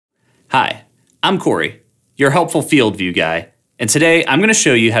I'm Corey, your helpful FieldView guy, and today I'm going to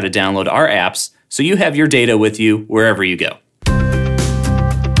show you how to download our apps so you have your data with you wherever you go.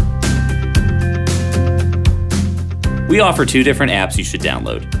 We offer two different apps you should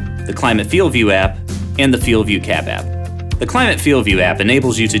download, the Climate FieldView app and the FieldView Cab app. The Climate FieldView app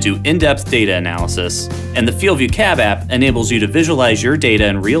enables you to do in-depth data analysis, and the FieldView Cab app enables you to visualize your data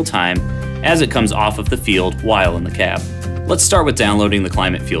in real time as it comes off of the field while in the cab. Let's start with downloading the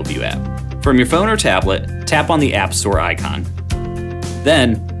Climate FieldView app. From your phone or tablet, tap on the App Store icon.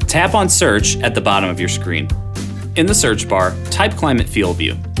 Then, tap on Search at the bottom of your screen. In the search bar, type Climate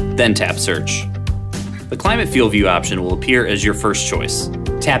FieldView, then tap Search. The Climate FieldView option will appear as your first choice.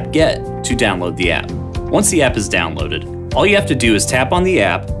 Tap Get to download the app. Once the app is downloaded, all you have to do is tap on the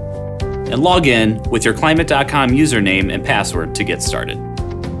app and log in with your climate.com username and password to get started.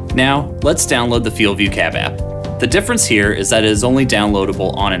 Now, let's download the FieldView Cab app. The difference here is that it is only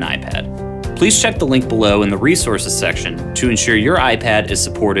downloadable on an iPad. Please check the link below in the resources section to ensure your iPad is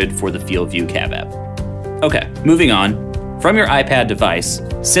supported for the FieldView Cab app. Okay, moving on. From your iPad device,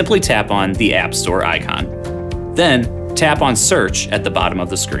 simply tap on the App Store icon. Then, tap on Search at the bottom of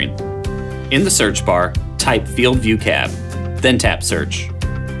the screen. In the search bar, type FieldView Cab, then tap Search.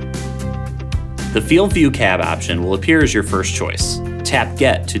 The FieldView Cab option will appear as your first choice. Tap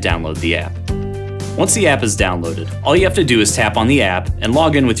Get to download the app. Once the app is downloaded, all you have to do is tap on the app and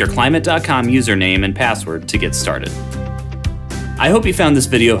log in with your climate.com username and password to get started. I hope you found this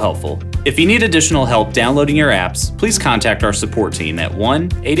video helpful. If you need additional help downloading your apps, please contact our support team at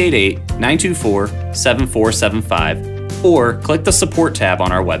 1-888-924-7475 or click the support tab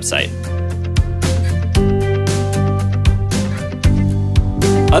on our website.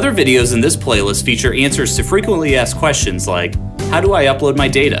 Other videos in this playlist feature answers to frequently asked questions like, how do I upload my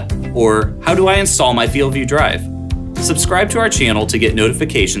data? Or how do I install my FieldView Drive? Subscribe to our channel to get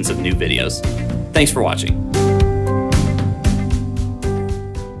notifications of new videos. Thanks for watching.